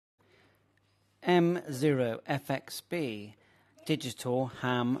M0FXB Digital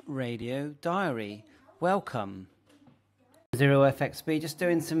Ham Radio Diary. Welcome. 0FXB, just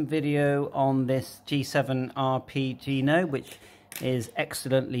doing some video on this G7RPG node, which is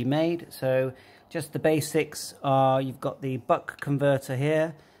excellently made. So just the basics are, you've got the buck converter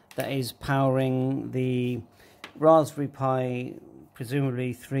here that is powering the Raspberry Pi,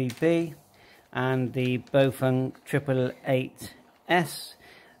 presumably 3B, and the Bofeng 888S.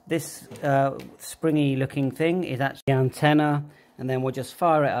 This springy looking thing is actually the antenna, and then we'll just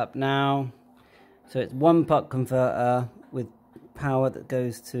fire it up now. So it's one buck converter with power that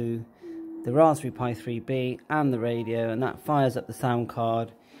goes to the Raspberry Pi 3B and the radio, and that fires up the sound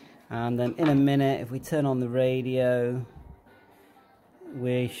card. And then in a minute, if we turn on the radio,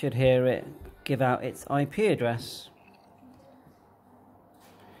 we should hear it give out its IP address.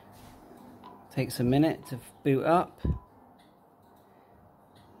 Takes a minute to boot up.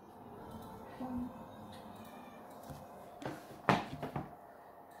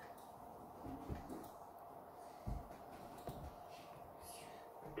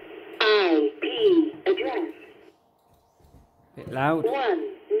 IP address. Bit loud.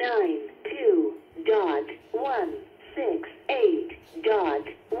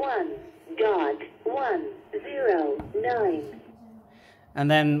 192.168.1.109. And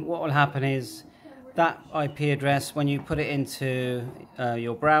then what will happen is that IP address, when you put it into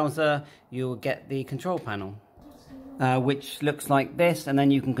your browser, you'll get the control panel, which looks like this, and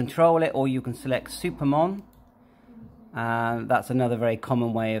then you can control it, or you can select Supermon. That's another very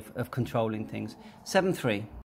common way of controlling things. 7.3.